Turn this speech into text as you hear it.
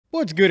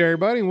What's good,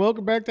 everybody, and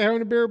welcome back to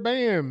Having a Beer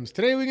Bams.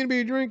 Today we're going to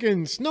be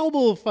drinking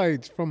Snowbull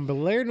Fights from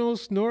Bolero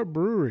Snort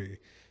Brewery.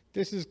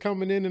 This is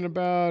coming in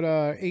about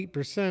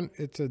 8%.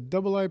 It's a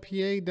double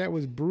IPA that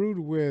was brewed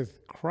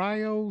with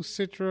Cryo,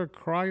 Citra,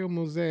 Cryo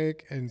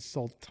Mosaic, and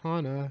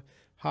Sultana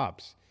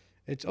hops.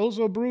 It's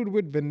also brewed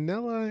with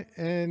vanilla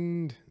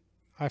and,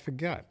 I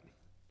forgot,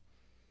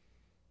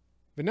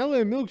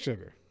 vanilla and milk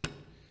sugar.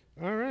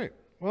 All right,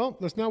 well,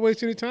 let's not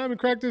waste any time and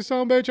crack this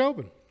son bitch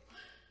open.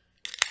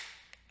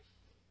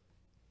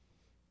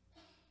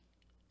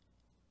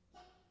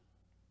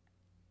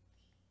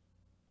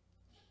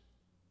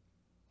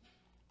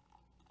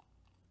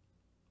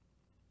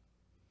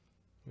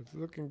 It's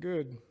looking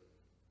good.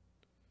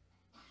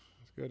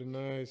 It's got a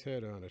nice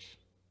head on it.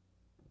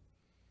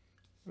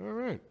 All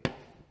right.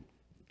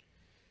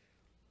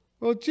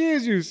 Well,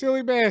 cheers, you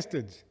silly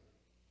bastards.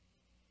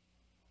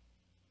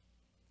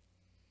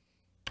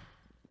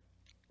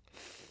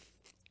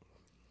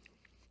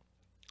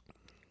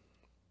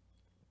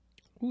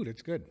 Ooh,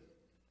 that's good.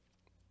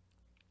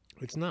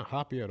 It's not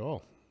hoppy at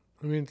all.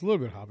 I mean, it's a little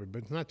bit hoppy,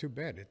 but it's not too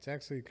bad. It's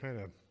actually kind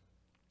of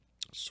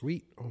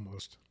sweet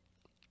almost.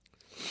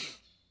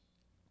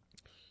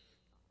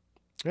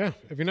 Yeah,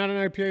 if you're not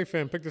an IPA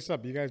fan, pick this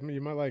up. You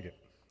might like it.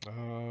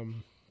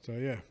 So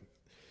yeah,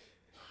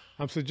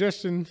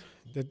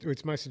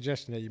 it's my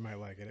suggestion that you might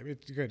like it. I mean,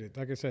 it's good.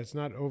 Like I said, it's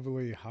not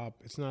overly hop.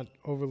 It's not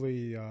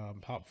overly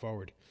hop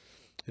forward.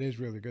 It is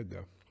really good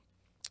though.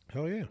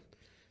 Hell yeah,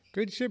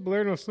 good shit,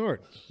 Bolero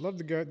Snort. Love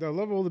the guy. I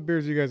love all the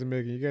beers you guys are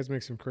making. You guys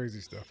make some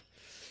crazy stuff,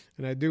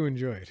 and I do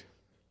enjoy it.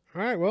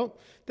 All right, well,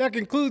 that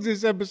concludes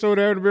this episode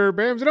of Having a Beer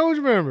Bams. And always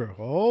remember,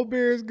 all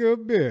beer is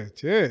good beer.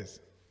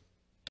 Cheers.